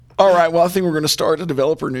All right. Well, I think we're going to start the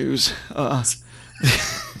developer news.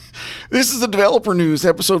 This is the developer news,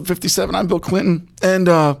 episode 57. I'm Bill Clinton. And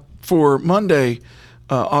for Monday,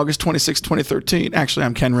 August 26, 2013, actually,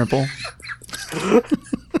 I'm Ken Rimple.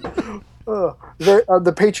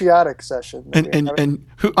 The patriotic session. And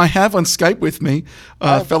who I have on Skype with me,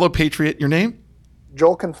 fellow patriot. Your name?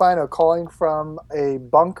 Joel Confino, calling from a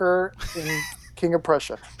bunker in King of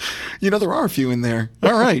Prussia. There are a few in there.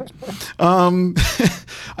 All right.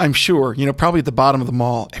 I'm sure, probably at the bottom of the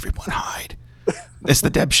mall, everyone hide. It's the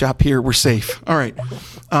Deb shop here. We're safe. All right.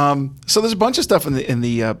 So there's a bunch of stuff in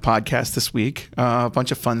the podcast this week, a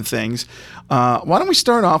bunch of fun things. Why don't we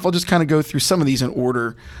start off? I'll just kind of go through some of these in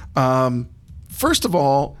order. First of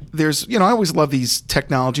all, there's, I always love these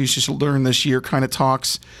technologies you should learn this year kind of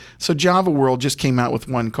talks. So Java World just came out with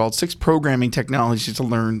one called 6 Programming Technologies to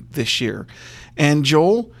Learn This Year. And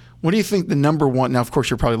Joel, what do you think the number one? Now, of course,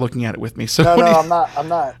 you're probably looking at it with me. So no, I'm not.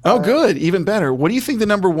 Oh, good. Even better. What do you think the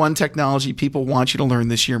number one technology people want you to learn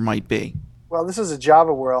this year might be? Well, this is a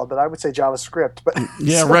Java world, but I would say JavaScript. But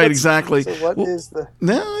yeah, right, exactly. So what is the?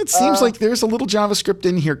 No, it seems like there's a little JavaScript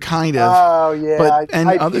in here, kind of. Oh yeah, but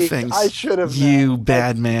I other peaked. things. I should have. You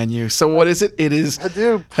bad man, you. So what is it? It is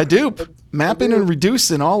Hadoop, mapping and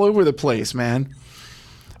reducing all over the place, man.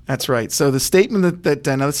 That's right. So the statement that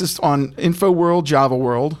now this is on InfoWorld, Java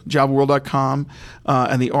World, JavaWorld.com,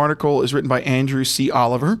 and the article is written by Andrew C.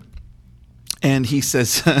 Oliver, and he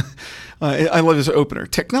says. I love this opener.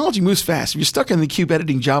 Technology moves fast. If you're stuck in the cube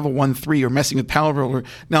editing Java 1.3 or messing with PowerRoller,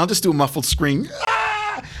 now I'll just do a muffled scream.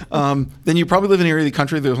 Then you probably live in an area of the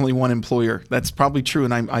country there's only one employer. That's probably true,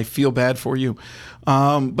 and I feel bad for you.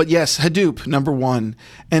 But yes, Hadoop, number one.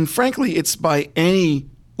 And frankly, it's by any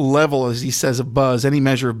level, as he says, of buzz, any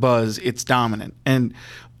measure of buzz, it's dominant. And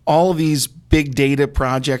all of these big data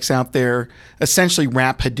projects out there essentially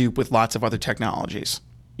wrap Hadoop with lots of other technologies.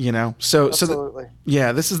 Absolutely.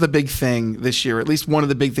 This is the big thing this year, at least one of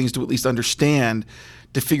the big things to at least understand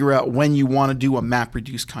to figure out when you want to do a map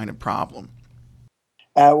reduce kind of problem.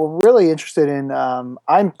 We're really interested in,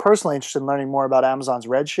 I'm personally interested in learning more about Amazon's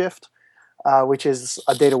Redshift, which is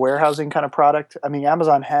a data warehousing kind of product. I mean,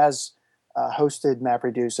 Amazon has hosted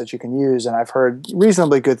MapReduce that you can use, and I've heard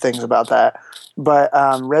reasonably good things about that. But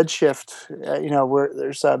Redshift,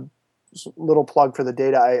 there's a little plug for the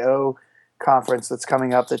Data I/O conference that's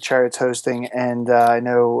coming up that Chariot's hosting, and I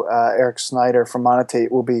know Eric Snyder from Monotate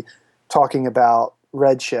will be talking about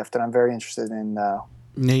Redshift, and I'm very interested in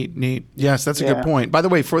Neat. Yes, that's a good point. By the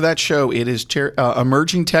way, for that show, it is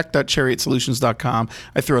emergingtech.chariotsolutions.com.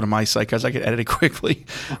 I threw it on my site because I could edit it quickly,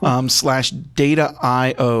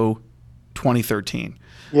 /DataIO 2013.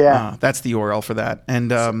 Yeah. That's the URL for that. And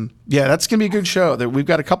that's going to be a good show. We've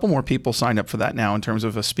got a couple more people signed up for that now in terms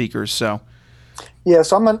of speakers, so... Yeah,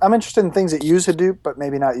 so I'm interested in things that use Hadoop, but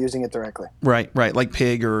maybe not using it directly. Right, like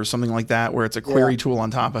Pig or something like that, where it's a query tool on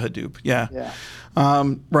top of Hadoop. Yeah.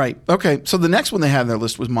 Right. Okay. So the next one they had on their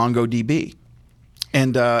list was MongoDB,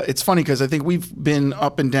 and it's funny because I think we've been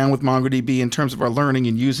up and down with MongoDB in terms of our learning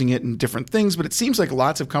and using it in different things, but it seems like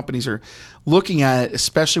lots of companies are looking at it,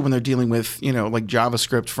 especially when they're dealing with like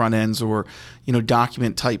JavaScript front ends or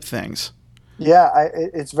document type things. Yeah,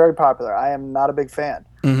 it's very popular. I am not a big fan,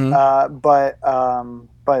 but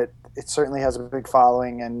it certainly has a big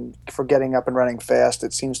following, and for getting up and running fast,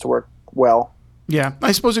 it seems to work well. Yeah,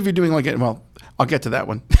 I suppose if you're doing I'll get to that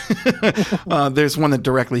one. There's one that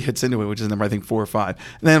directly hits into it, which is number, I think, 4 or 5. And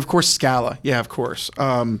then, of course, Scala. Yeah, of course.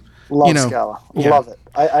 Love Scala. Love it.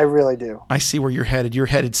 I really do. I see where you're headed. You're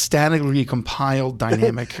headed statically compiled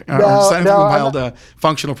dynamic, compiled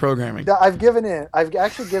functional programming. No, I've given in. I've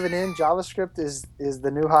actually given in. JavaScript is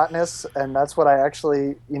the new hotness, and that's what I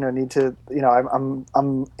actually need to.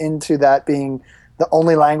 I'm into that being the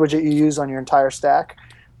only language that you use on your entire stack.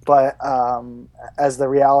 But as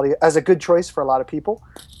a good choice for a lot of people.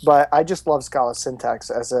 But I just love Scala syntax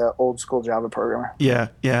as an old school Java programmer. Yeah.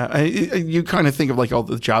 You kind of think of like all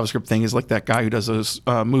the JavaScript thing is like that guy who does those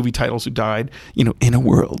movie titles who died. In a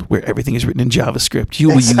world where everything is written in JavaScript, you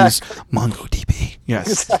will use MongoDB.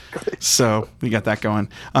 Yes. Exactly. So we got that going.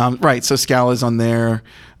 Right. So Scala is on there,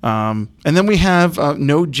 and then we have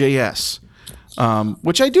Node.js.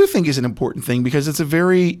 Which I do think is an important thing because it's a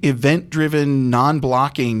very event-driven,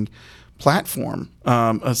 non-blocking platform.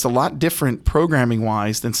 It's a lot different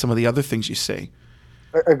programming-wise than some of the other things you see.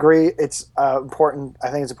 Agree. It's important. I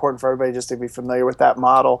think it's important for everybody just to be familiar with that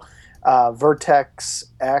model. Vertex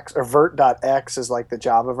X or Vert.x is like the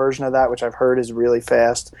Java version of that, which I've heard is really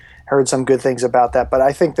fast. Heard some good things about that. But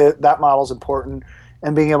I think that model is important,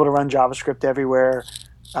 and being able to run JavaScript everywhere.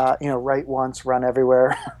 write once, run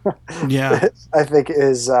everywhere. Yeah. I think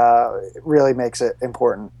is really makes it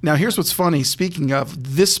important. Now, here's what's funny. Speaking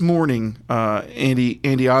of, this morning,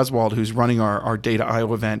 Andy Oswald, who's running our Data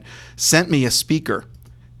I/O event, sent me a speaker,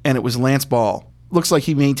 and it was Lance Ball. Looks like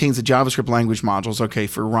he maintains the JavaScript language modules, okay,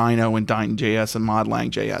 for Rhino and Dyne.js and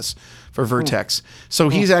ModLang.js for Vertex. So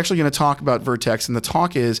he's actually going to talk about Vertex, and the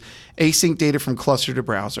talk is async data from cluster to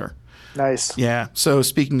browser. Nice. Yeah. So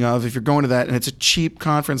speaking of, if you're going to that and it's a cheap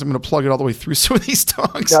conference, I'm going to plug it all the way through some of these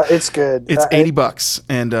talks. Yeah, it's good. It's $80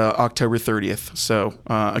 and October 30th. So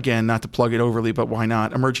again, not to plug it overly, but why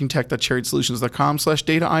not?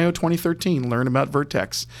 emergingtech.sharedsolutions.com/dataio 2013. Learn about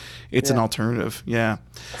Vertex. It's an alternative. Yeah.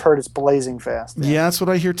 I've heard it's blazing fast. Yeah, that's what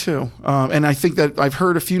I hear too. And I think that I've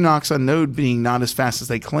heard a few knocks on Node being not as fast as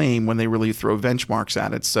they claim when they really throw benchmarks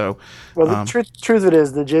at it. So, well, the truth of it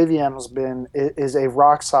is the JVM is a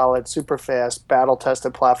rock solid, super fast, battle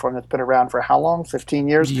tested platform that's been around for how long? 15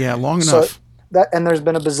 years. Yeah, long enough. And there's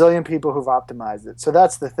been a bazillion people who've optimized it. So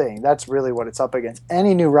that's the thing. That's really what it's up against.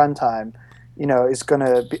 Any new runtime, is going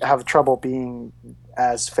to have trouble being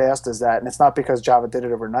as fast as that. And it's not because Java did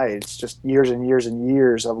it overnight. It's just years and years and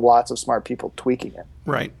years of lots of smart people tweaking it.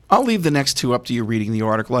 Right. I'll leave the next two up to you reading the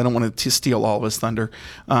article. I don't want to steal all of his thunder.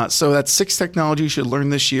 So that's 6 technologies you should learn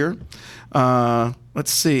this year.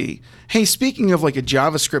 Let's see. Hey, speaking of like a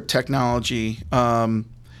JavaScript technology,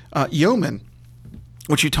 Yeoman,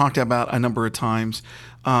 which you talked about a number of times,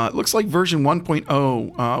 it looks like version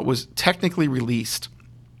 1.0 was technically released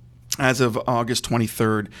as of August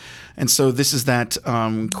 23rd. And so this is that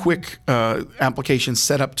quick application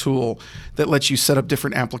setup tool that lets you set up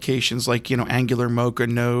different applications like, Angular, Mocha,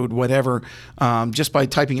 Node, whatever, just by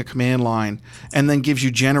typing a command line, and then gives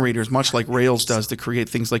you generators, much like Rails does, to create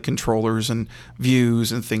things like controllers and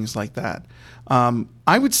views and things like that.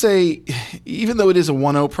 I would say, even though it is a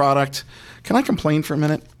 1.0 product, can I complain for a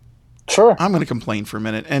minute? Sure. I'm going to complain for a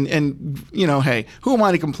minute. And hey, who am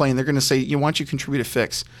I to complain? They're going to say, why don't you contribute a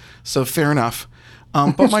fix? So fair enough.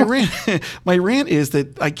 But my rant is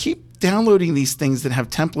that I keep downloading these things that have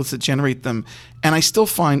templates that generate them, and I still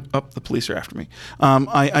find, the police are after me.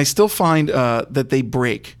 I still find that they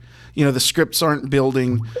break. The scripts aren't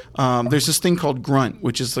building. There's this thing called Grunt,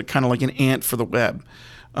 which is kind of like an ant for the web.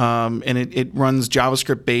 And it runs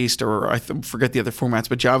JavaScript-based, or I forget the other formats,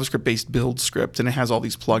 but JavaScript-based build script, and it has all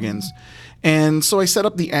these plugins. And so I set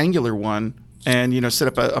up the Angular one, and set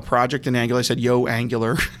up a project in Angular. I said, "Yo,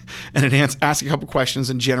 Angular," and it asked a couple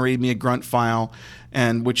questions and generated me a grunt file,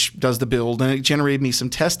 and which does the build. And it generated me some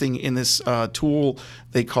testing in this tool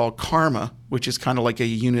they call Karma, which is kind of like a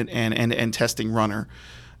unit and end-to-end testing runner.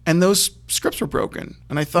 And those scripts were broken.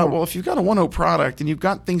 And I thought, well, if you've got a 1.0 product and you've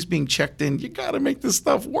got things being checked in, you got to make this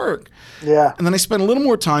stuff work. Yeah. And then I spent a little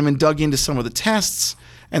more time and dug into some of the tests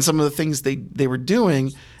and some of the things they were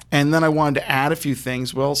doing. And then I wanted to add a few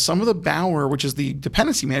things. Well, some of the Bower, which is the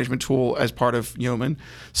dependency management tool as part of Yeoman,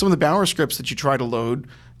 some of the Bower scripts that you try to load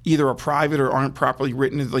either are private or aren't properly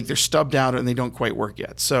written, like they're stubbed out and they don't quite work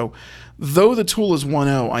yet. So though the tool is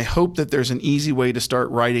 1.0, I hope that there's an easy way to start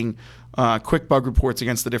writing quick bug reports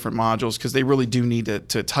against the different modules, because they really do need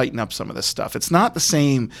to tighten up some of this stuff. It's not the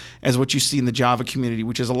same as what you see in the Java community,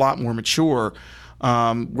 which is a lot more mature,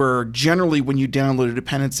 where generally when you download a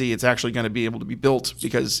dependency, it's actually going to be able to be built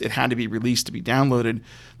because it had to be released to be downloaded.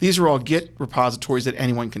 These are all Git repositories that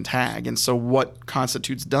anyone can tag. And so what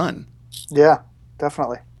constitutes done? Yeah,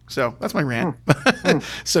 definitely. So that's my rant.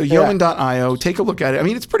 So Yeoman.io, take a look at it. I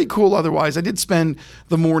mean, it's pretty cool otherwise. I did spend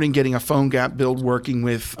the morning getting a PhoneGap build working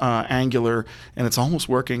with Angular, and it's almost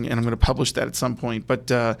working, and I'm going to publish that at some point.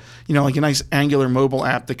 But, like a nice Angular mobile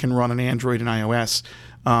app that can run on Android and iOS.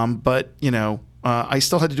 But, I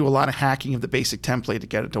still had to do a lot of hacking of the basic template to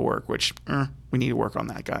get it to work, which we need to work on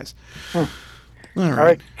that, guys. All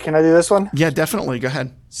right. Can I do this one? Yeah, definitely. Go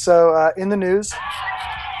ahead. So in the news,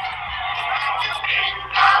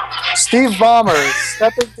 Steve Ballmer is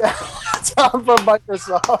stepping down from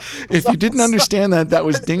Microsoft. If you didn't understand that, that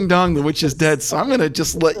was Ding Dong, the Witch is Dead. So I'm going to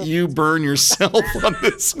just let you burn yourself on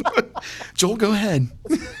this one. Joel, go ahead.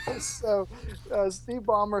 So Steve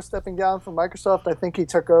Ballmer stepping down from Microsoft. I think he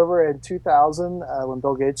took over in 2000 when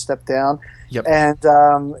Bill Gates stepped down. Yep. And,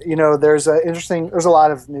 there's a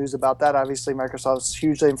lot of news about that. Obviously, Microsoft's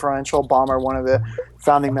hugely influential. Ballmer, one of the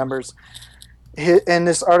founding members. And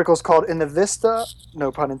this article is called "In the Vista," no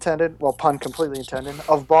pun intended, well, pun completely intended,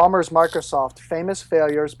 of Ballmer's Microsoft: Famous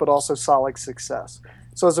Failures but Also Solid Success.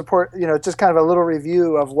 So it's just kind of a little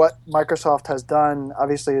review of what Microsoft has done.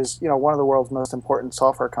 Obviously, is one of the world's most important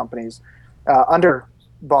software companies under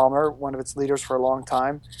Ballmer, one of its leaders for a long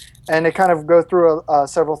time, and they kind of go through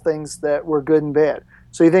several things that were good and bad.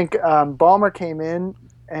 So you think Ballmer came in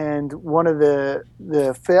and one of a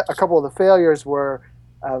couple of the failures were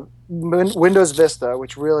Windows Vista,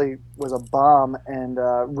 which really was a bomb, and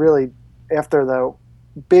really after the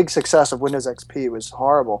big success of Windows XP was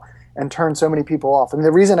horrible and turned so many people off. I mean,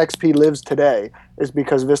 the reason XP lives today is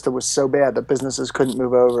because Vista was so bad that businesses couldn't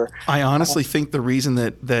move over. I honestly think the reason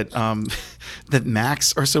that that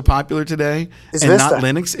Macs are so popular today is and Vista. not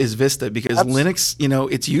Linux is Vista, because Linux,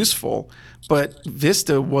 it's useful, but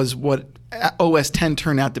Vista was what OS 10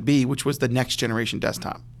 turned out to be, which was the next generation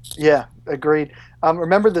desktop. Yeah, agreed.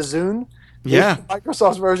 Remember the Zune? Yeah.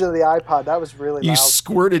 Microsoft's version of the iPod. That was really You loud.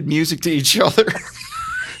 squirted music to each other.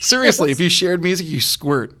 Seriously, if you shared music, you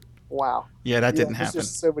squirt. Wow. Yeah, that didn't happen. There's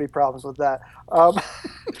just so many problems with that.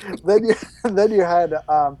 Then you had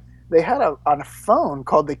they had on a phone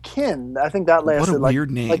called the Kin. I think that lasted weird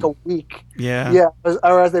name. like a week. Yeah. Yeah.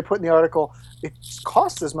 Or as they put in the article, it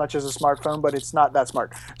costs as much as a smartphone, but it's not that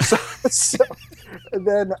smart. So and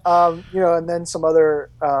then and then some other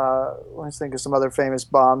let's think of some other famous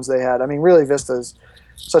bombs they had. I mean, really, Vista's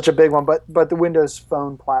such a big one, but the Windows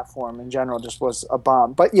Phone platform in general just was a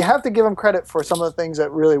bomb. But you have to give them credit for some of the things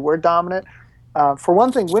that really were dominant. For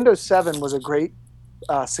one thing, Windows 7 was a great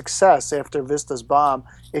success after Vista's bomb.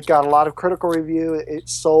 It got a lot of critical review. It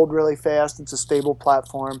sold really fast. It's a stable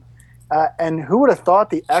platform. And who would have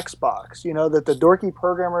thought the Xbox, that the dorky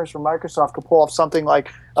programmers from Microsoft could pull off something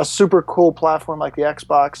like a super cool platform like the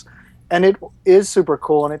Xbox. And it is super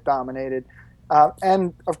cool, and it dominated.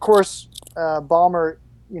 And, of course, Ballmer,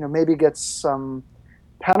 maybe gets some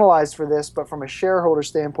penalized for this, but from a shareholder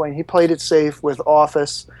standpoint, he played it safe with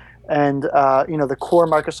Office and the core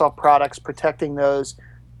Microsoft products, protecting those.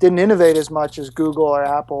 Didn't innovate as much as Google or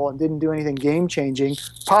Apple, and didn't do anything game changing,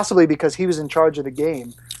 possibly because he was in charge of the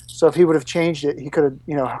game. So if he would have changed it, he could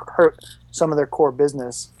have hurt some of their core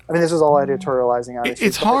business. I mean, this is all editorializing, obviously.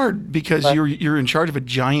 It's hard because you're in charge of a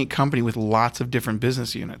giant company with lots of different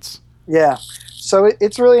business units. Yeah. So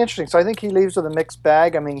it's really interesting. So I think he leaves with a mixed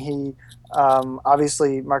bag. I mean, he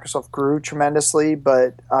obviously Microsoft grew tremendously,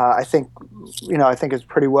 but I think it's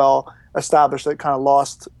pretty well established that it kind of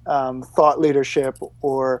lost thought leadership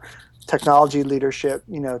or technology leadership,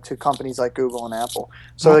 to companies like Google and Apple.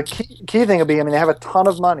 So the key thing will be, they have a ton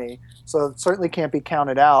of money, so it certainly can't be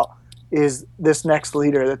counted out, is this next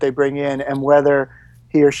leader that they bring in, and whether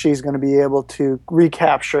he or she's going to be able to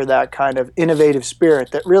recapture that kind of innovative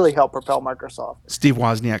spirit that really helped propel Microsoft. Steve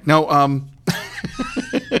Wozniak. No,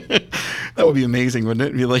 that would be amazing, wouldn't it?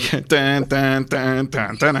 It'd be like dun, dun, dun,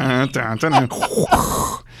 dun, dun, dun, dun,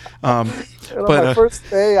 my first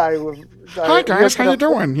day, hi guys, how you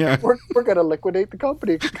doing? Yeah, we're going to liquidate the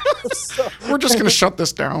company. We're just going to shut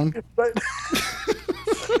this down.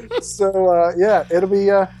 So it'll be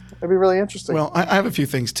really interesting. Well, I have a few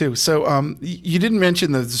things too. So you didn't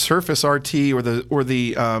mention the Surface RT or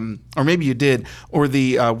maybe you did, or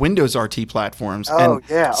the Windows RT platforms. Oh, and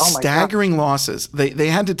yeah. Oh, my staggering God. losses. They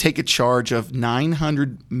had to take a charge of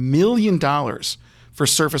 $900 million for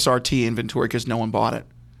Surface RT inventory because no one bought it.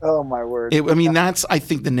 Oh, my word. That's, I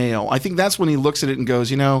think, the nail. I think that's when he looks at it and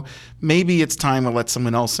goes, maybe it's time to let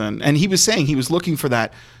someone else in. And he was saying he was looking for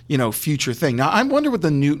that, future thing. Now, I wonder what the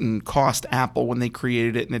Newton cost Apple when they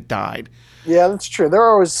created it and it died. Yeah, that's true. There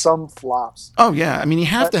are always some flops. Oh, yeah. You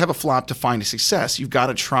have to have a flop to find a success. You've got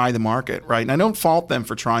to try the market, right? And I don't fault them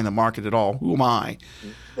for trying the market at all. Who am I?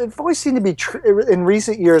 They've always seemed to be, in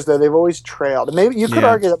recent years, though, they've always trailed. Maybe you could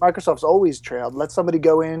argue that Microsoft's always trailed. Let somebody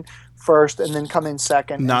go in first and then come in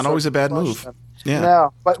second. Not always a bad move. Yeah.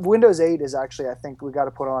 No, but Windows 8 is actually, I think, we got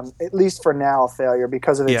to put on, at least for now, a failure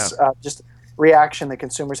because of its just reaction that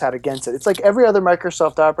consumers had against it. It's like every other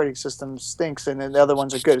Microsoft operating system stinks and then the other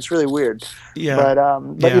ones are good. It's really weird. Yeah.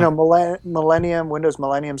 But Millennium, Windows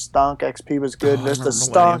Millennium stunk. XP was good. Vista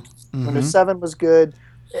stunk. Mm-hmm. Windows 7 was good.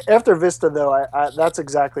 After Vista, though, I that's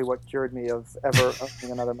exactly what cured me of ever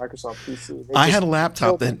owning another Microsoft PC. I had a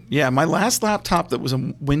laptop my last laptop that was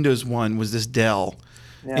a Windows 1 was this Dell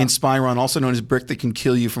Inspiron, also known as brick that can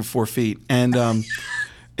kill you from 4 feet. And and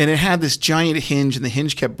it had this giant hinge, and the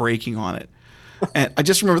hinge kept breaking on it. And I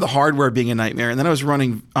just remember the hardware being a nightmare. And then I was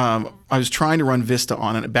trying to run Vista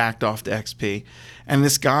on it, and it backed off to XP. And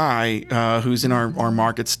this guy who's in our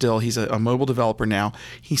market still, he's a mobile developer now,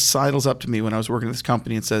 he sidles up to me when I was working at this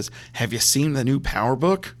company and says, "Have you seen the new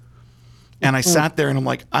PowerBook?" And I sat there and I'm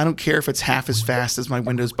like, I don't care if it's half as fast as my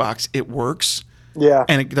Windows box. It works. Yeah.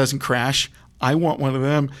 And it doesn't crash. I want one of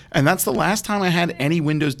them. And that's the last time I had any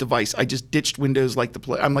Windows device. I just ditched Windows like the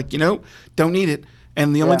play. I'm like, don't need it.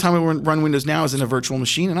 And the only time I run Windows now is in a virtual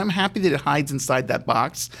machine, and I'm happy that it hides inside that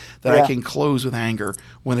box that I can close with anger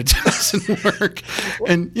when it doesn't work.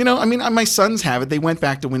 And, my sons have it. They went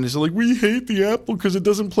back to Windows. They're like, we hate the Apple because it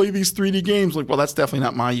doesn't play these 3D games. Like, well, that's definitely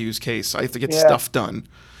not my use case. I have to get stuff done,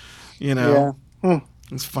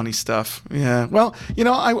 It's funny stuff. Yeah. Well,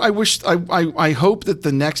 I hope that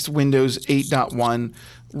the next Windows 8.1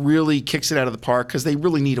 really kicks it out of the park because they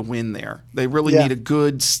really need a win there. They really need a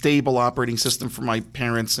good, stable operating system for my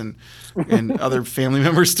parents and other family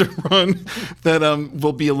members to run that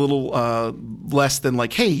will be a little less than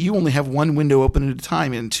like, hey, you only have one window open at a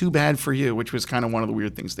time and too bad for you, which was kind of one of the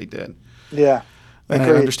weird things they did. Yeah. And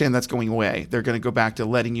I understand that's going away. They're going to go back to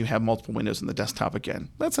letting you have multiple windows in the desktop again.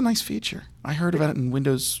 That's a nice feature. I heard about it in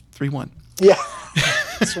Windows 3.1. Yeah.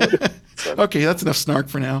 Okay, that's enough snark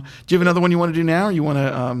for now. Do you have another one you want to do now, or you want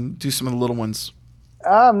to do some of the little ones?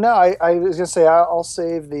 No, I was going to say I'll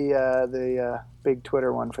save the big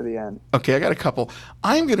Twitter one for the end. Okay, I got a couple.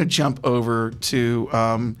 I'm going to jump over to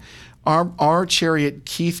our chariot,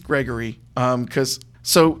 Keith Gregory, because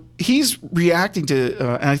so he's reacting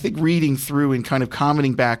to, and I think reading through and kind of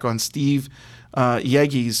commenting back on Steve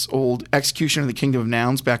Yegi's old Execution of the Kingdom of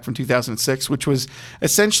Nouns back from 2006, which was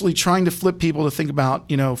essentially trying to flip people to think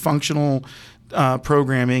about, functional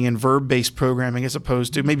programming and verb-based programming as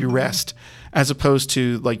opposed to maybe REST, as opposed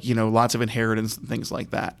to lots of inheritance and things like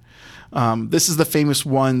that. This is the famous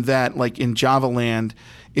one that like in Java land,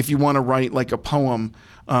 if you want to write like a poem,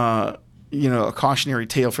 a cautionary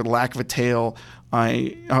tale for the lack of a tail,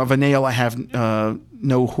 of a nail I have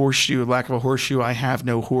no horseshoe, lack of a horseshoe I have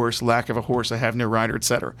no horse, lack of a horse I have no rider,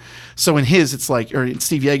 etc. So in his it's like, or in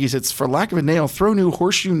Steve Yegi's it's for lack of a nail, throw new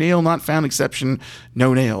horseshoe nail not found exception,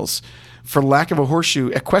 no nails. For lack of a horseshoe,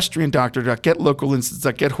 equestrian doctor, get local instance,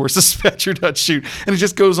 get horse dispatcher, shoot. And it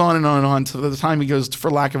just goes on and on and on to the time he goes to,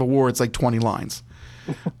 for lack of a war, it's like 20 lines.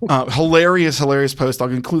 Hilarious post. I'll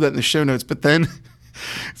include that in the show notes. But then,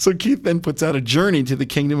 so Keith then puts out a journey to the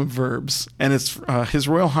kingdom of verbs. And it's His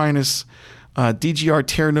Royal Highness DGR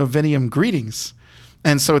Terra Novenium greetings.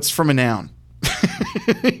 And so it's from a noun.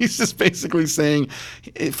 He's just basically saying,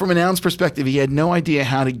 from a noun's perspective, he had no idea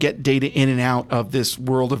how to get data in and out of this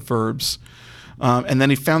world of verbs. And then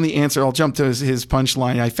he found the answer. I'll jump to his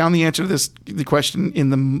punchline. I found the answer to the question in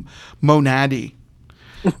the monady.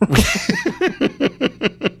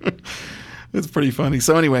 It's pretty funny.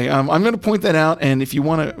 So anyway, I'm going to point that out. And if you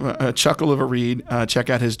want a chuckle of a read, check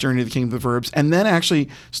out his Journey to the Kingdom of the Verbs. And then actually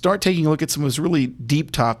start taking a look at some of those really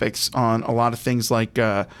deep topics on a lot of things like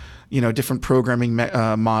different programming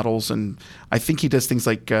models. And I think he does things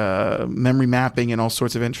like memory mapping and all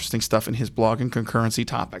sorts of interesting stuff in his blog and concurrency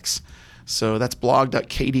topics. So that's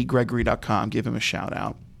blog.kdgregory.com. Give him a shout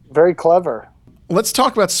out. Very clever. Let's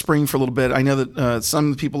talk about Spring for a little bit. I know that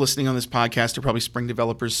some of the people listening on this podcast are probably Spring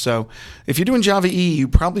developers. So if you're doing Java E, you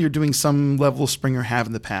probably are doing some level of Spring or have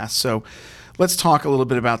in the past. So let's talk a little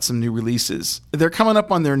bit about some new releases. They're coming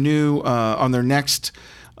up on their next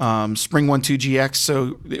Spring 1.2 GX,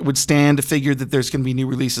 so it would stand to figure that there's going to be new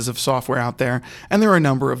releases of software out there, and there are a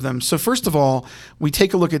number of them. So first of all, we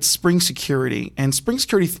take a look at Spring Security, and Spring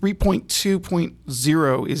Security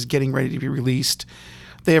 3.2.0 is getting ready to be released.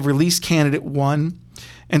 They have release candidate 1,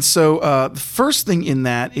 and so the first thing in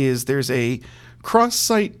that is there's a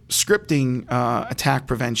cross-site scripting attack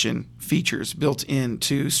prevention features built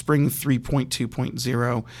into Spring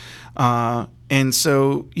 3.2.0. And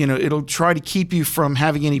so, it'll try to keep you from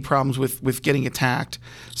having any problems with getting attacked.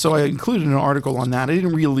 So I included an article on that. I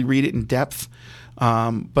didn't really read it in depth,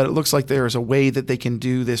 but it looks like there is a way that they can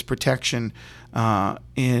do this protection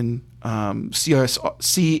in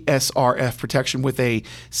CSRF protection with a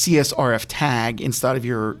CSRF tag inside of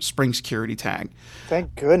your Spring Security tag.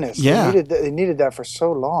 Thank goodness. Yeah. They needed that for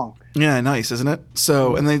so long. Yeah, nice, isn't it?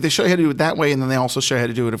 So, and they show you how to do it that way, and then they also show you how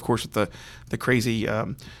to do it, of course, with the crazy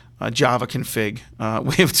Java config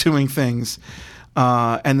way of doing things.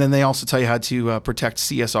 And then they also tell you how to protect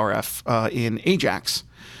CSRF in Ajax.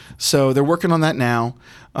 So they're working on that now,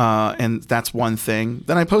 and that's one thing.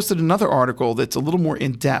 Then I posted another article that's a little more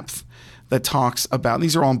in-depth that talks about,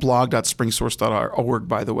 these are on blog.springsource.org,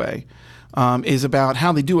 by the way, is about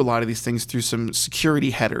how they do a lot of these things through some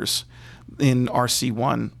security headers in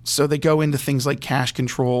RC1. So they go into things like cache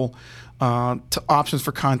control, to options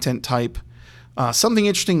for content type, something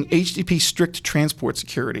interesting, HTTP strict transport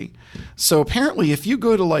security. So apparently if you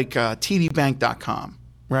go to like tdbank.com,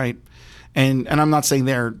 right? And I'm not saying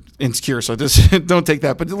they're insecure, so just don't take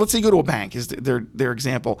that. But let's say you go to a bank, is their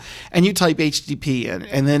example, and you type HTTP in,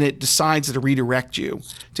 and then it decides to redirect you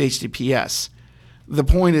to HTTPS. The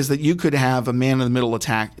point is that you could have a man-in-the-middle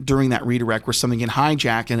attack during that redirect where something can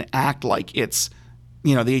hijack and act like it's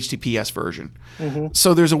the HTTPS version.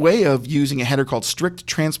 So there's a way of using a header called strict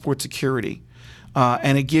transport security.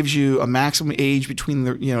 And it gives you a maximum age between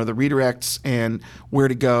the redirects and where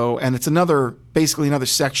to go. And it's basically another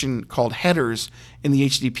section called headers in the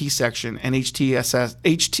HTTP section. And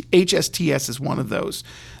HSTS is one of those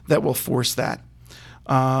that will force that.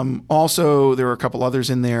 Also, there are a couple others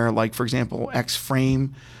in there, like, for example,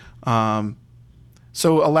 Xframe.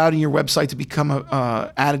 So allowing your website to become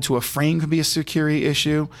added to a frame can be a security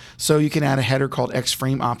issue. So you can add a header called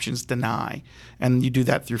Xframe options deny. And you do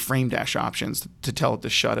that through frame-options to tell it to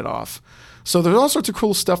shut it off. So there's all sorts of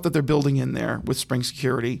cool stuff that they're building in there with Spring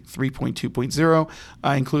Security 3.2.0.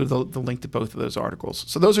 I included the link to both of those articles.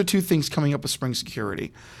 So those are two things coming up with Spring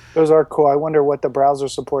Security. Those are cool. I wonder what the browser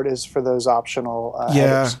support is for those optional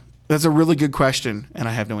headers. That's a really good question, and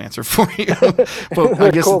I have no answer for you. But I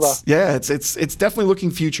guess cool, it's definitely looking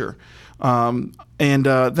future. And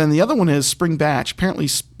then the other one is Spring Batch. Apparently,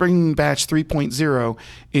 Spring Batch 3.0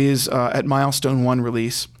 is at Milestone 1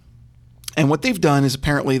 release. And what they've done is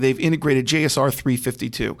apparently they've integrated JSR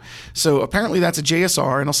 352. So apparently that's a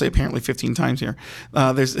JSR, and I'll say apparently 15 times here.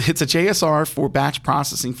 It's a JSR for batch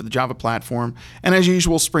processing for the Java platform. And as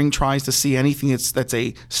usual, Spring tries to see anything that's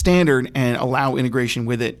a standard and allow integration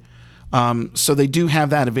with it. So they do have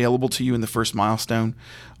that available to you in the first milestone.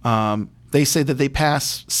 They say that they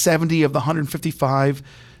pass 70 of the 155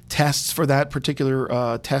 tests for that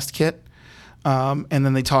particular test kit. And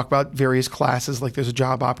then they talk about various classes, like there's a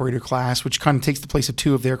job operator class, which kind of takes the place of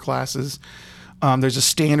two of their classes. There's a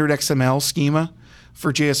standard XML schema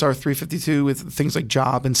for JSR 352 with things like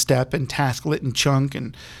job and step and tasklet and chunk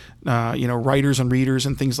and writers and readers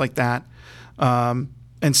and things like that. And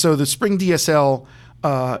so the Spring DSL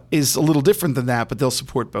is a little different than that, but they'll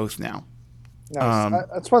support both now. Nice.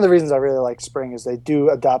 That's one of the reasons I really like Spring is they do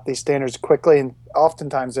adopt these standards quickly, and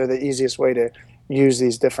oftentimes they're the easiest way to use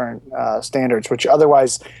these different standards, which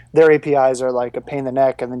otherwise their APIs are like a pain in the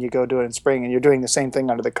neck, and then you go do it in Spring and you're doing the same thing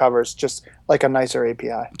under the covers, just like a nicer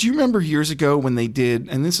API. Do you remember years ago when they did,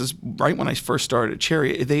 and this is right when I first started at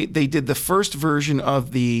Cherry, they did the first version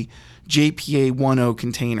of the JPA 1.0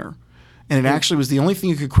 container, and it actually was the only thing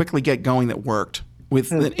you could quickly get going that worked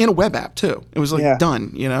in a web app too. It was like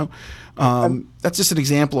done, That's just an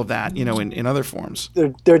example of that, in other forms.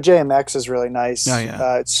 Their JMX is really nice. Oh,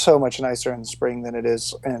 yeah. It's so much nicer in Spring than it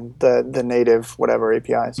is in the native whatever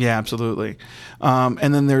APIs. Yeah, absolutely.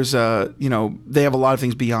 And then there's they have a lot of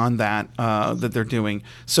things beyond that that they're doing.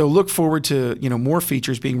 So look forward to more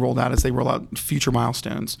features being rolled out as they roll out future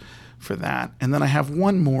milestones for that. And then I have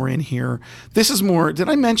one more in here. This is more. Did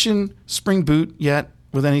I mention Spring Boot yet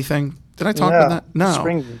with anything? Did I talk about that? No.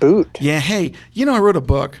 Spring Boot. Yeah. Hey, I wrote a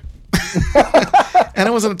book. And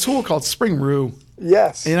it was in a tool called Spring Roo.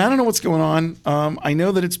 Yes. And I don't know what's going on. I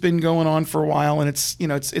know that it's been going on for a while, and it's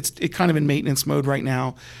kind of in maintenance mode right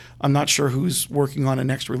now. I'm not sure who's working on a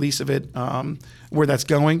next release of it, where that's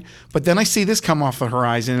going. But then I see this come off the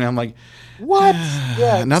horizon, and I'm like, what?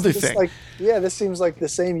 Yeah. Another thing. This seems like the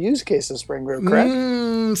same use case as Spring Roo, correct?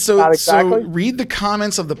 So, not exactly. So read the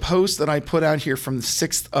comments of the post that I put out here from the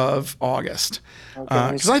 6th of August.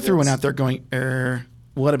 Because I threw one out there going,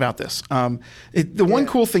 what about this? One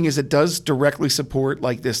cool thing is it does directly support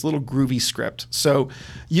like this little Groovy script. So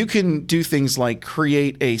you can do things like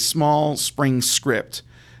create a small Spring script,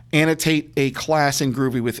 annotate a class in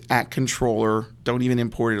Groovy with @controller. Don't even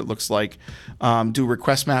import it looks like. Do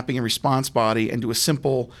request mapping and response body, and do a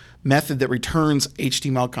simple method that returns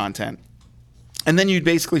HTML content. And then you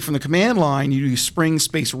basically, from the command line, you do Spring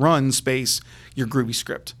space run space your Groovy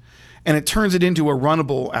script. And it turns it into a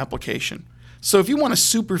runnable application. So if you want a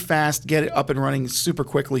super fast, get it up and running super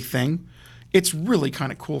quickly thing, it's really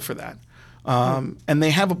kind of cool for that. And they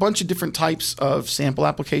have a bunch of different types of sample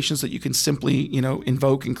applications that you can simply,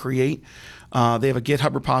 invoke and create. They have a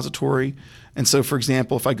GitHub repository. And so, for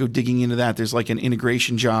example, if I go digging into that, there's like an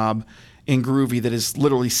integration job in Groovy that is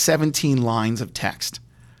literally 17 lines of text.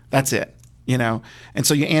 That's it, And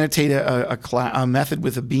so you annotate a method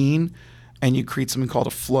with a bean, and you create something called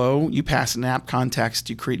a flow. You pass an app context,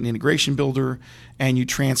 you create an integration builder, and you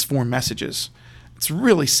transform messages. It's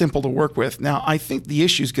really simple to work with. Now, I think the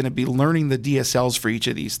issue is going to be learning the DSLs for each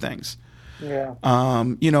of these things. Yeah.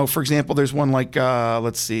 For example, there's one like,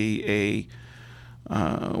 let's see, a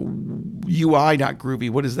UI.groovy.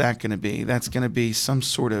 What is that going to be? That's going to be some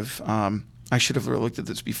sort of, I should have looked at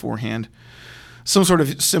this beforehand. Some sort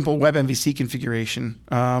of simple web MVC configuration.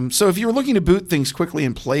 So if you're looking to boot things quickly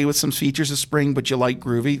and play with some features of Spring, but you like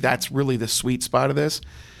Groovy, that's really the sweet spot of this.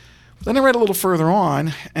 Then I read a little further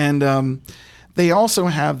on, and they also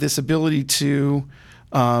have this ability to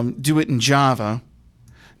do it in Java.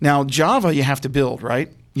 Now, Java, you have to build, right?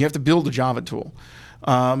 You have to build a Java tool.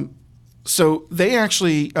 So they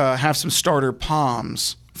actually have some starter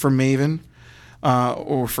POMs for Maven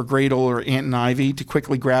or for Gradle or Ant and Ivy to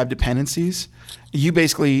quickly grab dependencies. You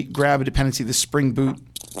basically grab a dependency, the Spring Boot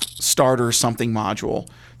starter something module,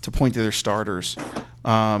 to point to their starters.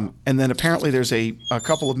 And then apparently there's a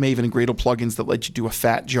couple of Maven and Gradle plugins that let you do a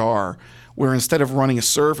fat jar, where instead of running a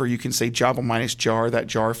server, you can say Java minus jar, that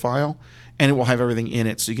jar file, and it will have everything in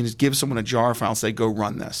it. So you can just give someone a jar file and say, go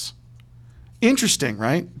run this. Interesting,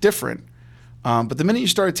 right? Different. But the minute you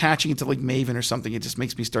start attaching it to like Maven or something, it just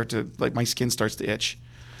makes me start to, like, my skin starts to itch.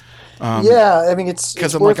 Yeah, I mean, it's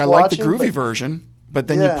because I'm worth like, I like the watching, Groovy version, but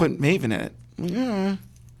then you put Maven in it. Yeah.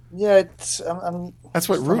 Yeah, That's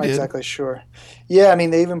what I'm Rue not did. exactly sure. Yeah, I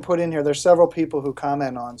mean, they even put in here. There's several people who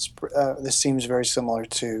comment on this. Seems very similar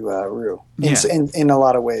to Rue in a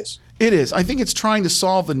lot of ways. It is. I think it's trying to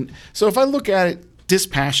solve the. So if I look at it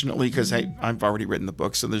dispassionately, because I've already written the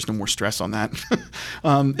book, so there's no more stress on that.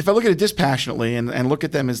 If I look at it dispassionately and look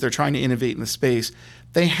at them as they're trying to innovate in the space,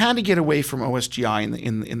 they had to get away from OSGI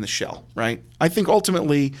in the shell, right? I think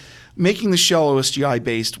ultimately making the shell OSGI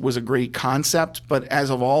based was a great concept, but as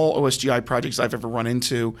of all OSGI projects I've ever run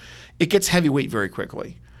into, it gets heavyweight very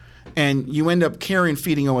quickly. And you end up care and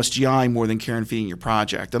feeding OSGI more than care and feeding your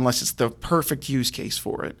project, unless it's the perfect use case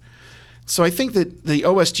for it. So I think that the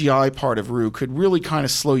OSGI part of Rue could really kind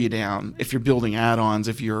of slow you down if you're building add-ons,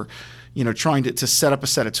 if you're trying to set up a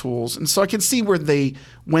set of tools. And so I can see where they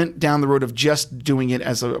went down the road of just doing it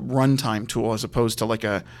as a runtime tool as opposed to like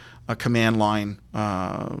a command line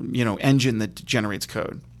engine that generates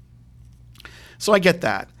code. So I get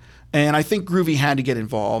that. And I think Groovy had to get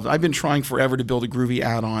involved. I've been trying forever to build a Groovy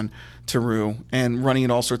add-on to Rue and running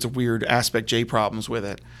into all sorts of weird AspectJ problems with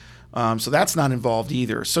it. So that's not involved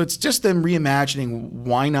either. So it's just them reimagining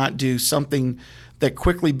why not do something that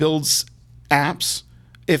quickly builds apps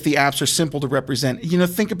if the apps are simple to represent.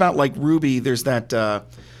 Think about like Ruby. There's that,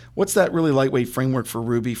 what's that really lightweight framework for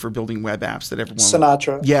Ruby for building web apps that everyone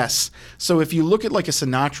Sinatra. Yes. So if you look at like a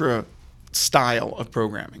Sinatra style of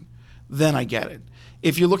programming, then I get it.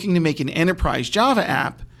 If you're looking to make an enterprise Java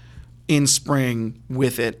app in Spring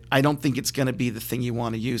with it, I don't think it's going to be the thing you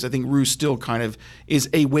want to use. I think Rue still kind of is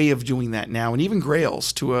a way of doing that now, and even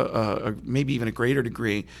Grails to a maybe even a greater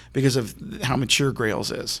degree because of how mature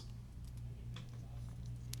Grails is.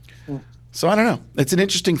 So I don't know. It's an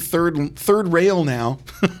interesting third rail now.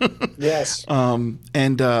 Yes.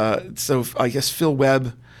 So I guess Phil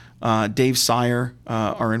Webb, Dave Sire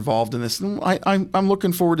are involved in this. And I'm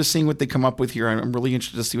looking forward to seeing what they come up with here. I'm really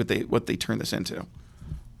interested to see what they turn this into.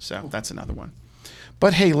 So that's another one.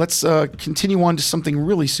 But hey, let's continue on to something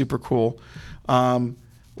really super cool.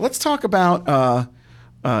 Let's talk about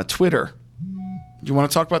Twitter. Do you want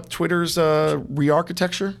to talk about Twitter's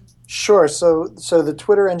re-architecture? Sure. So the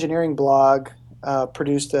Twitter engineering blog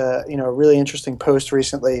produced a really interesting post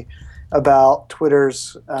recently about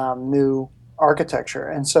Twitter's new architecture.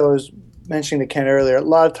 And so I was mentioning to Ken earlier, a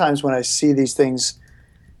lot of times when I see these things,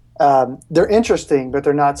 they're interesting, but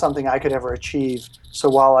they're not something I could ever achieve. So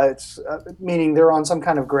while it's meaning they're on some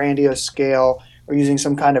kind of grandiose scale or using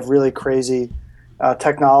some kind of really crazy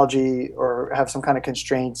technology or have some kind of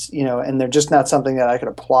constraints, and they're just not something that I could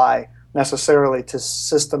apply necessarily to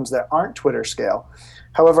systems that aren't Twitter scale.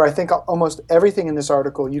 However, I think almost everything in this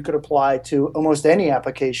article you could apply to almost any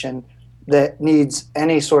application that needs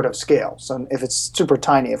any sort of scale. So if it's super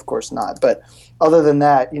tiny, of course not. But other than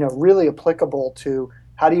that, really applicable to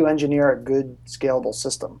how do you engineer a good scalable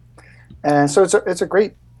system. And so it's a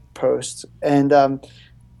great post. And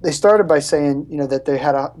they started by saying,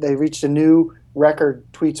 that they reached a new record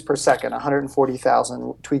tweets per second, 140,000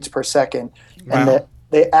 tweets per second, Wow. and that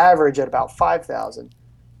they average at about 5,000.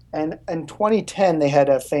 And in 2010, they had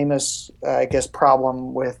a famous,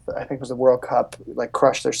 problem with, I think it was the World Cup, like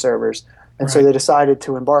crushed their servers. And so they decided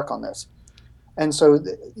to embark on this. And so,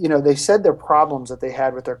 they said their problems that they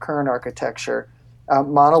had with their current architecture,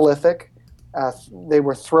 monolithic, they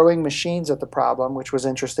were throwing machines at the problem, which was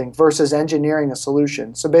interesting, versus engineering a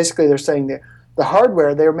solution. So basically they're saying that the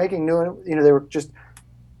hardware, they were making new, they were just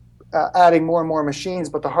adding more and more machines,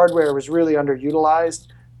 but the hardware was really underutilized.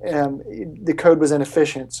 The code was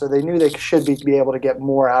inefficient, so they knew they should be able to get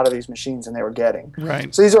more out of these machines than they were getting.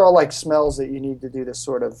 Right. So these are all like smells that you need to do this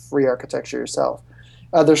sort of re-architecture yourself.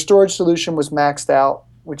 Their storage solution was maxed out,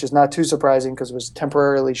 which is not too surprising because it was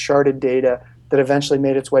temporarily sharded data that eventually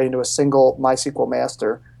made its way into a single MySQL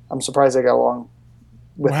master. I'm surprised they got along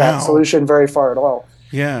with that solution very far at all.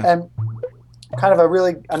 Yeah. And kind of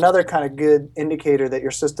another kind of good indicator that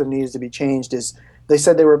your system needs to be changed is they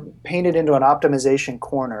said they were painted into an optimization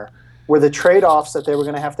corner where the trade-offs that they were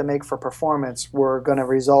going to have to make for performance were going to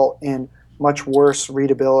result in much worse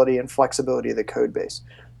readability and flexibility of the code base.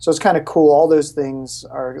 So it's kind of cool. All those things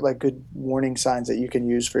are like good warning signs that you can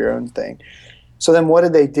use for your own thing. So then what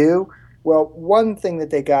did they do? Well, one thing that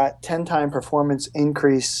they got, 10-time performance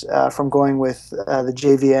increase from going with the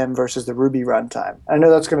JVM versus the Ruby runtime. I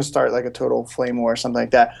know that's going to start like a total flame war or something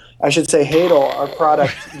like that. I should say Hadel, our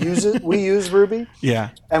product, we use Ruby. Yeah.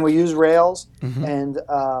 And we use Rails. And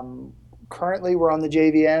currently we're on the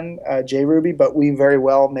JVM, JRuby, but we very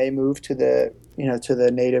well may move to the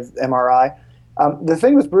native MRI. The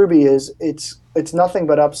thing with Ruby is it's nothing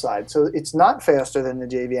but upside. So it's not faster than the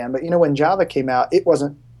JVM. But when Java came out, it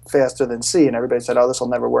wasn't faster than C, and everybody said, "Oh, this will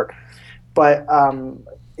never work," but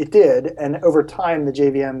it did. And over time, the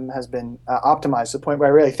JVM has been optimized to the point where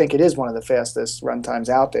I really think it is one of the fastest runtimes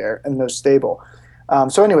out there and most stable.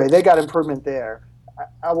 So anyway, they got improvement there.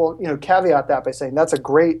 I will, caveat that by saying that's a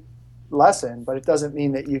great lesson, but it doesn't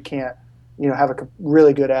mean that you can't, have a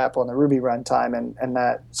really good app on the Ruby runtime and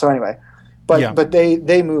that. So anyway, but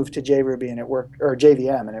they moved to JRuby and it worked, or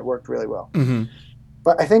JVM, and it worked really well.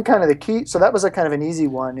 But I think kind of the key, so that was a kind of an easy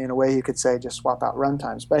one in a way you could say just swap out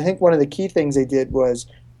runtimes. But I think one of the key things they did was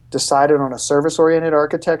decided on a service-oriented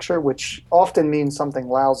architecture, which often means something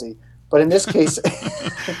lousy. But in this case,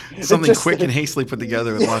 something quick and hastily put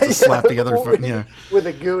together with lots of slap together. With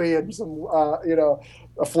a GUI and some,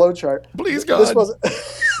 a flow chart. Please God.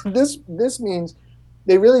 This means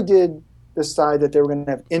they really did decide that they were going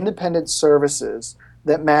to have independent services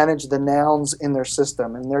that manage the nouns in their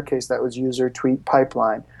system. In their case, that was user, tweet,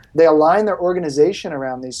 pipeline. They align their organization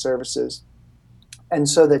around these services, and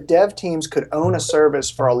so that dev teams could own a service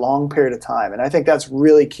for a long period of time. And I think that's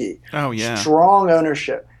really key. Oh, yeah. Strong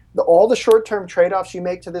ownership. All the short-term trade-offs you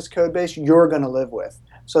make to this code base, you're going to live with.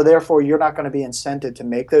 So therefore, you're not going to be incented to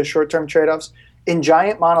make those short-term trade-offs. In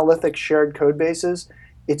giant monolithic shared code bases,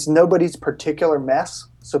 it's nobody's particular mess,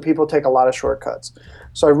 so people take a lot of shortcuts.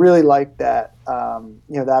 So I really like that,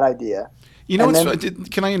 that idea.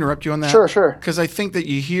 Can I interrupt you on that? Sure. Because I think that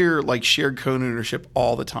you hear like shared code ownership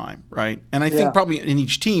all the time, right? And I think probably in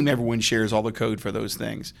each team, everyone shares all the code for those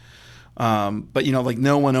things. But like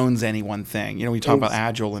no one owns any one thing. We talk about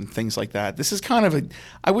Agile and things like that. This is kind of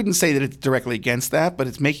I wouldn't say that it's directly against that, but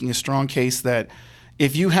it's making a strong case that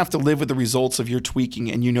if you have to live with the results of your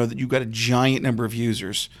tweaking and you know that you've got a giant number of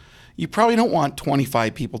users, you probably don't want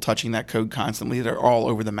 25 people touching that code constantly that are all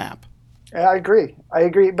over the map. I agree.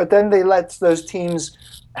 But then they let those teams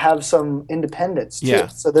have some independence too. Yeah.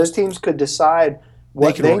 So those teams could decide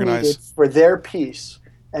what they needed for their piece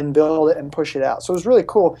and build it and push it out. So it was really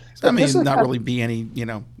cool. That may not really be any,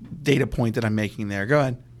 data point that I'm making there. Go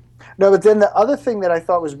ahead. No, but then the other thing that I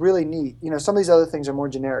thought was really neat, some of these other things are more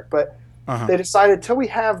generic, but they decided till we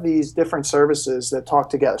have these different services that talk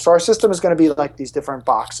together. So our system is going to be like these different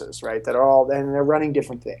boxes, right? That are all, and they're running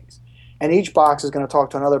different things. And each box is going to talk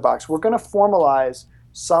to another box. We're going to formalize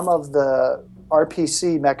some of the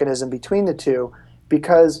RPC mechanism between the two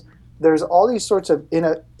because there's all these sorts of, in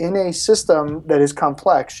a system that is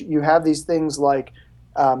complex, you have these things like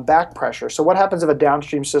back pressure. So what happens if a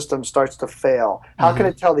downstream system starts to fail? How can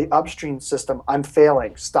it tell the upstream system, I'm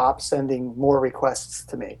failing, stop sending more requests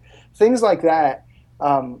to me? Things like that,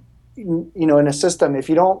 in a system, if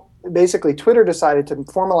you don't, basically Twitter decided to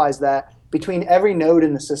formalize that between every node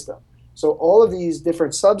in the system. So all of these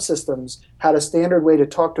different subsystems had a standard way to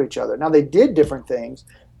talk to each other. Now they did different things,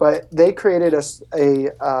 but they created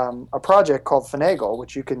a project called Finagle,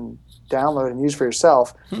 which you can download and use for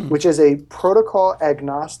yourself, which is a protocol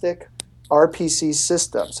agnostic RPC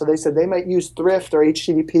system. So they said they might use Thrift or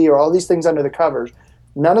HTTP or all these things under the covers.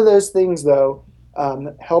 None of those things, though,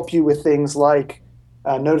 help you with things like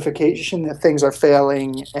notification that things are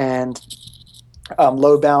failing and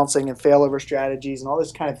load balancing and failover strategies and all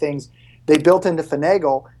these kind of things. They built into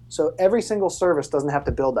Finagle, so every single service doesn't have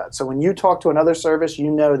to build that. So when you talk to another service,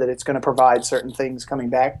 you know that it's going to provide certain things coming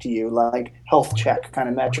back to you, like health check kind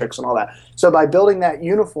of metrics and all that. So by building that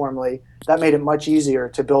uniformly, that made it much easier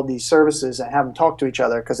to build these services and have them talk to each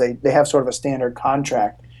other because they have sort of a standard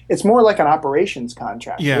contract. It's more like an operations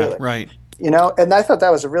contract. Yeah, really. Right. And I thought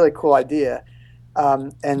that was a really cool idea.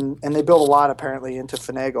 And they build a lot apparently into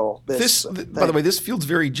Finagle. By the way, this feels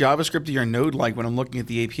very JavaScripty or Node-like when I'm looking at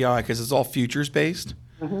the API because it's all futures based.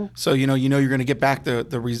 So you're going to get back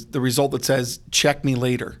the result that says check me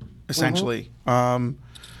later, essentially. And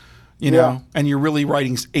you're really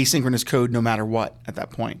writing asynchronous code no matter what at that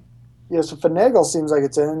point. Yeah, so Finagle seems like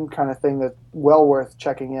its own kind of thing that's well worth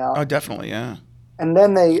checking out. Oh, definitely, yeah. And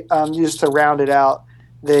then they just to round it out,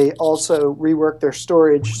 they also rework their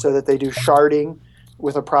storage so that they do sharding,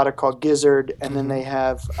 with a product called Gizzard, and then they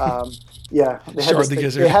have they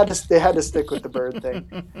had to stick with the bird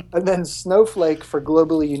thing, and then Snowflake for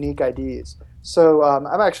globally unique IDs. So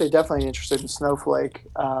I'm actually definitely interested in Snowflake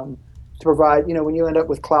to provide, when you end up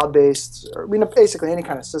with cloud-based, or basically any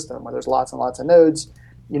kind of system where there's lots and lots of nodes,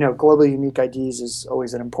 globally unique IDs is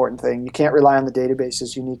always an important thing. You can't rely on the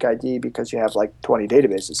database's unique ID because you have like 20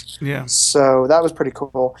 databases. Yeah. So that was pretty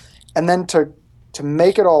cool. And then to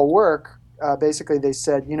make it all work, basically they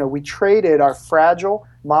said, we traded our fragile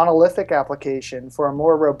monolithic application for a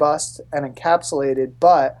more robust and encapsulated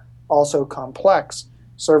but also complex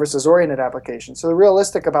services-oriented application. So they're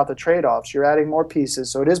realistic about the trade-offs. You're adding more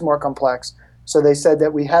pieces, so it is more complex. So they said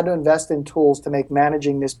that we had to invest in tools to make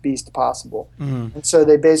managing this beast possible. Mm-hmm. And so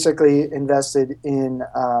they basically invested in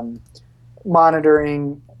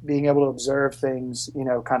monitoring, being able to observe things,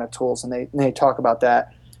 kind of tools, and they talk about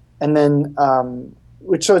that. And then,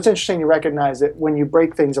 so it's interesting to recognize that when you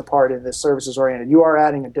break things apart in this services-oriented, you are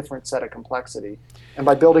adding a different set of complexity. And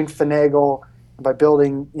by building Finagle, by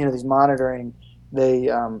building these monitoring, they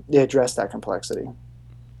address that complexity.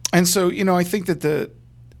 And so, I think that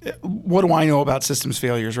what do I know about systems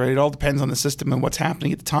failures, right? It all depends on the system and what's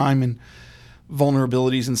happening at the time and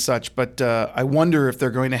vulnerabilities and such. But I wonder if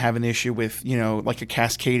they're going to have an issue with, like a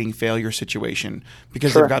cascading failure situation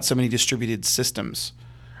because they've got so many distributed systems.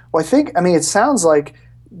 Well, it sounds like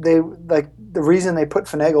the reason they put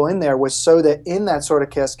Finagle in there was so that in that sort of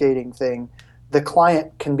cascading thing, the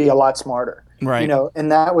client can be a lot smarter. Right.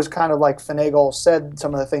 And that was kind of like Finagle said,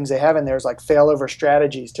 some of the things they have in there is like failover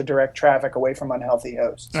strategies to direct traffic away from unhealthy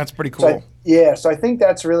hosts. That's pretty cool. So I think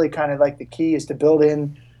that's really kind of like the key is to build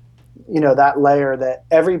in, that layer that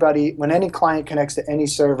everybody, when any client connects to any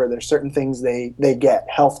server, there's certain things they get,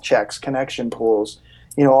 health checks, connection pools,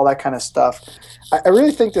 all that kind of stuff. I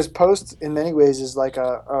really think this post in many ways is like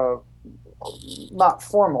a not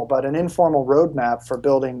formal, but an informal roadmap for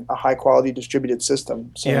building a high-quality distributed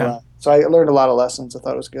system. So, so I learned a lot of lessons. I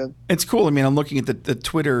thought it was good. It's cool. I'm looking at the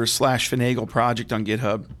Twitter /Finagle project on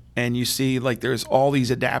GitHub, and you see there's all these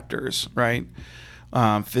adapters, right?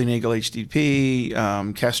 Finagle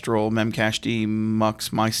HTTP, Kestrel, Memcached, Mux,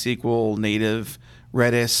 MySQL, Native,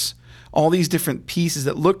 Redis, all these different pieces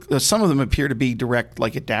that some of them appear to be direct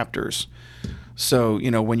adapters. So,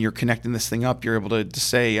 when you're connecting this thing up, you're able to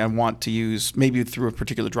say, I want to use, maybe through a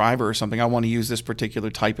particular driver or something, I want to use this particular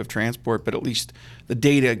type of transport, but at least the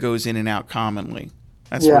data goes in and out commonly.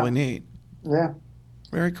 That's really neat. Yeah.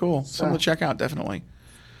 Very cool. Something to check out, definitely.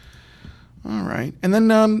 All right. And then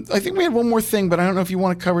I think we had one more thing, but I don't know if you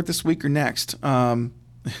want to cover it this week or next.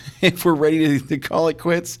 If we're ready to call it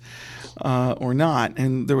quits or not.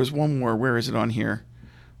 And there was one more. Where is it on here?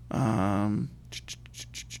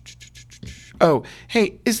 Oh,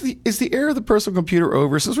 hey, is the era of the personal computer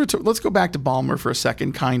over? Since let's go back to Ballmer for a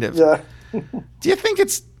second, kind of. Yeah. Do you think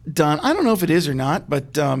it's done? I don't know if it is or not,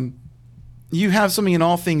 but you have something in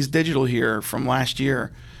All Things Digital here from last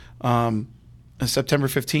year, September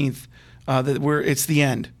 15th, it's the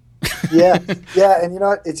end. Yeah, and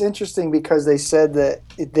what? It's interesting because they said that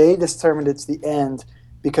they determined it's the end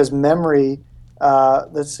because memory.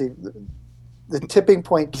 Let's see, the tipping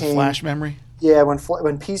point came. Flash memory. Yeah, when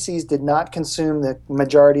PCs did not consume the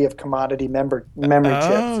majority of commodity memory chips.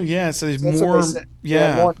 Oh, yeah. So there's more.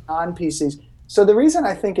 More non-PCs. So the reason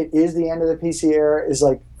I think it is the end of the PC era is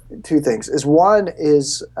two things. One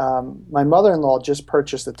is my mother-in-law just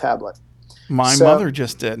purchased a tablet. My mother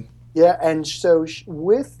just did. Yeah, and so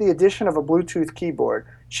with the addition of a Bluetooth keyboard,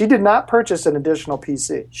 she did not purchase an additional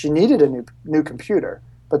PC. She needed a new computer,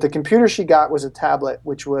 but the computer she got was a tablet,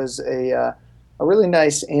 which was a really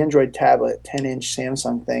nice Android tablet, 10-inch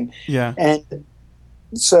Samsung thing. Yeah. And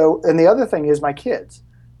the other thing is my kids.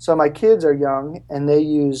 So my kids are young and they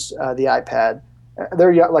use the iPad.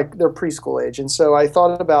 They're young, they're preschool age. And so I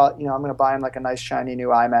thought about, I'm going to buy them a nice shiny new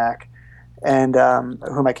iMac. And who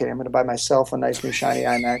am I kidding? I'm going to buy myself a nice new shiny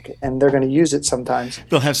iMac, and they're going to use it sometimes.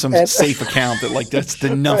 They'll have some safe account that that's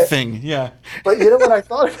the nothing. Right. Yeah. But when I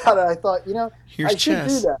thought about it, I thought, Here's I should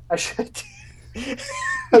chess. do that.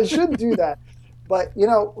 I should do that. But,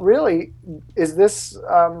 really, is this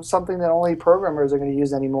something that only programmers are going to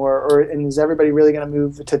use anymore? And is everybody really going to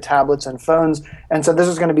move to tablets and phones? And so this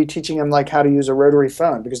is going to be teaching them, how to use a rotary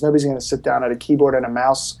phone, because nobody's going to sit down at a keyboard and a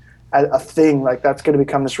mouse at a thing. That's going to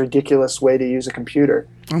become this ridiculous way to use a computer.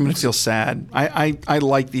 I'm going to feel sad. I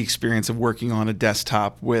like the experience of working on a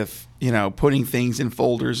desktop with, putting things in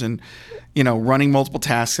folders and, running multiple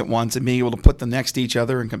tasks at once and being able to put them next to each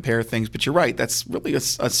other and compare things. But you're right. That's really a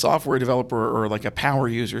software developer or a power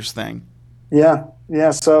user's thing. Yeah.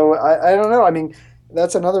 Yeah. So I don't know.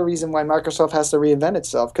 that's another reason why Microsoft has to reinvent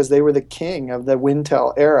itself, because they were the king of the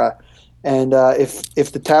Wintel era, and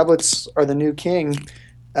if the tablets are the new king,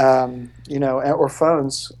 or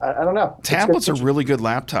phones, I don't know. Tablets are really good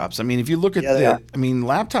laptops. I mean, if you look at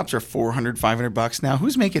laptops are $400-$500 now.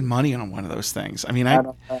 Who's making money on one of those things? I mean, I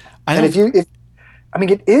don't know.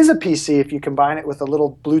 It is a PC if you combine it with a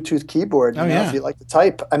little Bluetooth keyboard. If you like to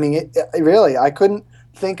type. I mean, really, I couldn't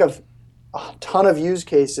think of a ton of use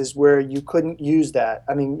cases where you couldn't use that.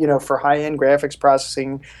 I mean, for high-end graphics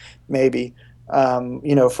processing, maybe.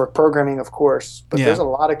 For programming, of course. But there's a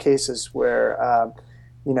lot of cases where,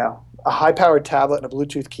 a high-powered tablet and a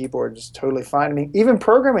Bluetooth keyboard is totally fine. I mean, even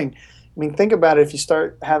programming. I mean, think about it. If you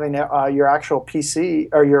start having your actual PC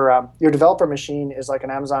or your developer machine is like an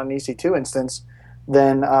Amazon EC2 instance,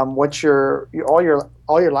 then what's all your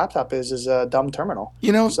laptop is a dumb terminal.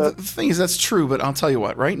 The thing is, that's true. But I'll tell you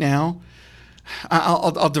what. Right now,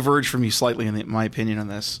 I'll diverge from you slightly in my opinion on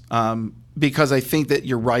this, because I think that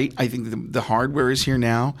you're right. I think the hardware is here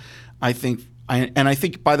now. I think,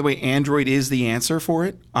 by the way, Android is the answer for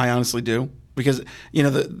it. I honestly do, because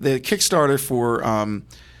the Kickstarter for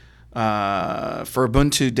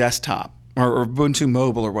Ubuntu desktop or Ubuntu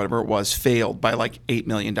mobile or whatever it was failed by like $8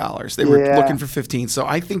 million. They were looking for 15. So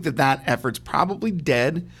I think that effort's probably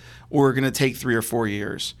dead, or going to take 3 or 4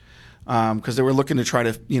 years. Because they were looking to try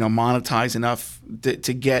to monetize enough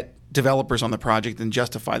to get developers on the project and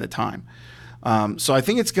justify the time. So I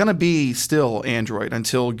think it's going to be still Android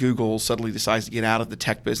until Google suddenly decides to get out of the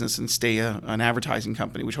tech business and stay an advertising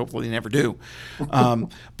company, which hopefully they never do.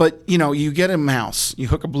 But you get a mouse, you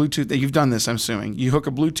hook a Bluetooth. You've done this, I'm assuming. You hook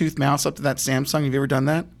a Bluetooth mouse up to that Samsung. Have you ever done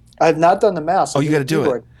that? I've not done the mouse. Oh, you got to do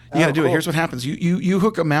it. You got to do it. Here's what happens: you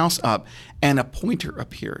hook a mouse up, and a pointer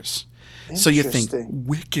appears. So you think,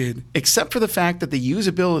 wicked, except for the fact that the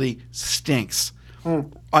usability stinks.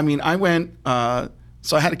 I mean, I went, so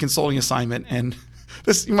I had a consulting assignment, and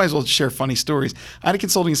this, you might as well share funny stories. I had a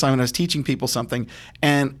consulting assignment. I was teaching people something,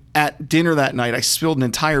 and at dinner that night, I spilled an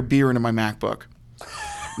entire beer into my MacBook.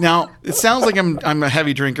 Now, it sounds like I'm a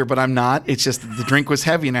heavy drinker, but I'm not. It's just the drink was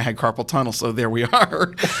heavy and I had carpal tunnel, so there we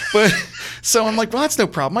are. But so I'm like, well, that's no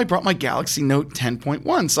problem. I brought my Galaxy Note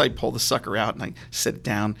 10.1, so I pull the sucker out and I sit it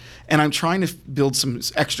down, and I'm trying to build some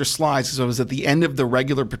extra slides because I was at the end of the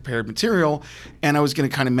regular prepared material, and I was going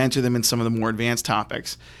to kind of mentor them in some of the more advanced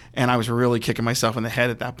topics. And I was really kicking myself in the head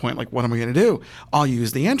at that point, like, what am I going to do? I'll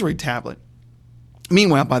use the Android tablet.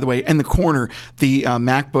 Meanwhile, by the way, in the corner, the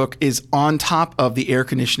MacBook is on top of the air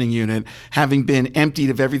conditioning unit, having been emptied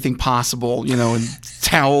of everything possible, and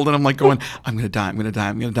toweled. And I'm like going, I'm going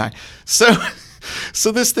to die. So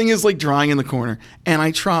this thing is like drying in the corner. And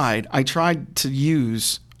I tried to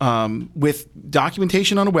use, with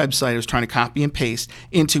documentation on a website, I was trying to copy and paste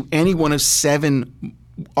into any one of 7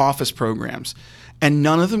 Office programs. And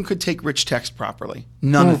none of them could take rich text properly.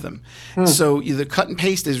 None of them. So the cut and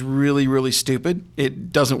paste is really, really stupid.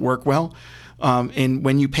 It doesn't work well. And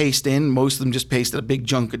when you paste in, most of them just paste a big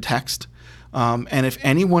chunk of text. And if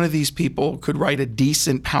any one of these people could write a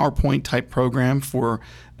decent PowerPoint type program for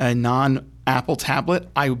a non-Apple tablet,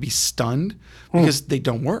 I would be stunned, because they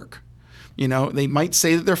don't work. They might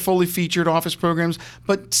say that they're fully featured Office programs,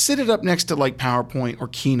 but sit it up next to like PowerPoint or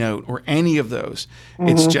Keynote or any of those.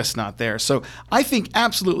 It's just not there. So I think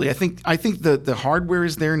absolutely. I think the hardware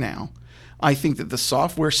is there now. I think that the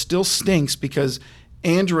software still stinks, because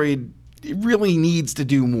Android really needs to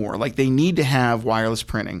do more. Like, they need to have wireless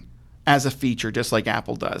printing as a feature, just like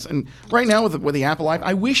Apple does. And right now with the Apple iPad,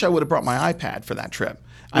 I wish I would have brought my iPad for that trip.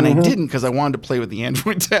 And I didn't, because I wanted to play with the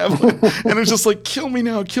Android tablet. And it was just like, kill me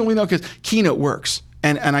now, because Keynote works.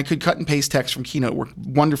 And I could cut and paste text from Keynote work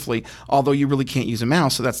wonderfully, although you really can't use a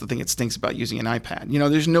mouse. So that's the thing that stinks about using an iPad.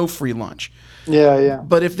 There's no free lunch. Yeah.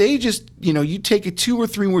 But if they just, you take it 2 or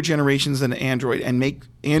 3 more generations than Android and make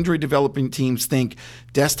Android developing teams think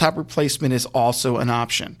desktop replacement is also an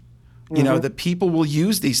option, that people will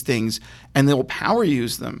use these things and they'll power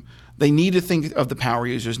use them. They need to think of the power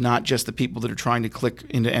users, not just the people that are trying to click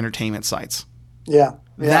into entertainment sites. Yeah.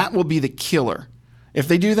 That will be the killer. If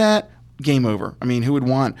they do that, game over. I mean, who would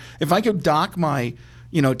want? If I could dock my,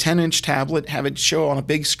 10-inch tablet, have it show on a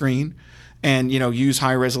big screen, and, use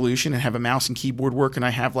high resolution and have a mouse and keyboard work, and I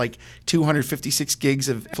have like 256 gigs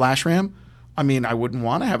of flash RAM, I mean, I wouldn't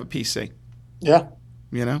want to have a PC. Yeah.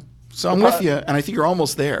 So I'm with you, and I think you're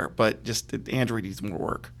almost there, but just Android needs more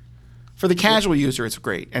work. For the casual user, it's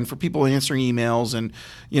great. And for people answering emails and,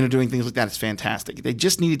 doing things like that, it's fantastic. They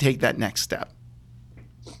just need to take that next step.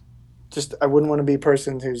 I wouldn't want to be a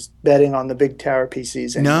person who's betting on the big tower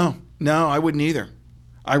PCs anymore. No, I wouldn't either.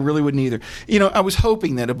 I really wouldn't either. I was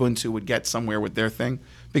hoping that Ubuntu would get somewhere with their thing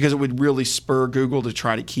because it would really spur Google to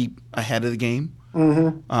try to keep ahead of the game.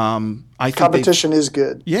 Mm-hmm. I think competition is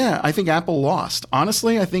good. Yeah, I think Apple lost.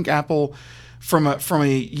 Honestly, I think Apple, from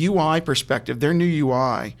a UI perspective, their new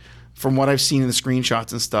UI, from what I've seen in the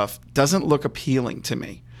screenshots and stuff, doesn't look appealing to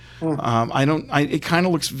me. It kind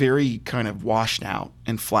of looks very kind of washed out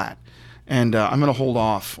and flat. And I'm going to hold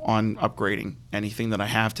off on upgrading anything that I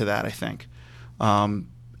have to that, I think.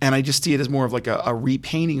 And I just see it as more of like a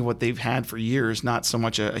repainting of what they've had for years, not so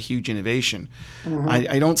much a huge innovation. Mm-hmm.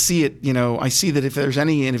 I don't see it, I see that if there's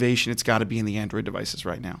any innovation, it's got to be in the Android devices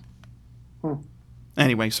right now.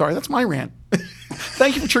 Anyway, sorry, that's my rant.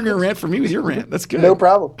 Thank you for triggering a rant for me with your rant. That's good. No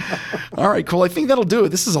problem. All right, cool. I think that'll do it.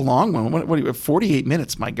 This is a long one. What do you have? 48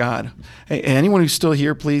 minutes. My God. Hey, anyone who's still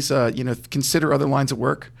here, please, consider other lines of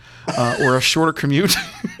work or a shorter commute.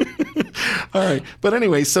 All right. But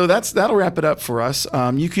anyway, so that'll wrap it up for us.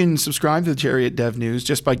 You can subscribe to the Chariot Dev News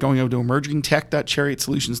just by going over to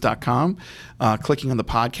emergingtech.chariotsolutions.com, clicking on the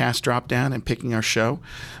podcast drop down and picking our show.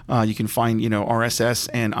 You can find, RSS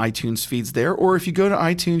and iTunes feeds there. Or if you go to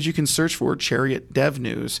iTunes, you can search for Chariot Dev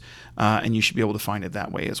News, and you should be able to find it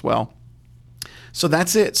that way as well. So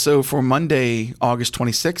that's it. So for Monday, August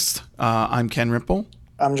 26th, I'm Ken Rimple.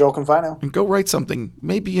 I'm Joel Confino. And go write something,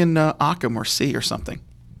 maybe in Occam or C or something.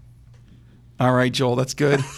 All right, Joel, that's good.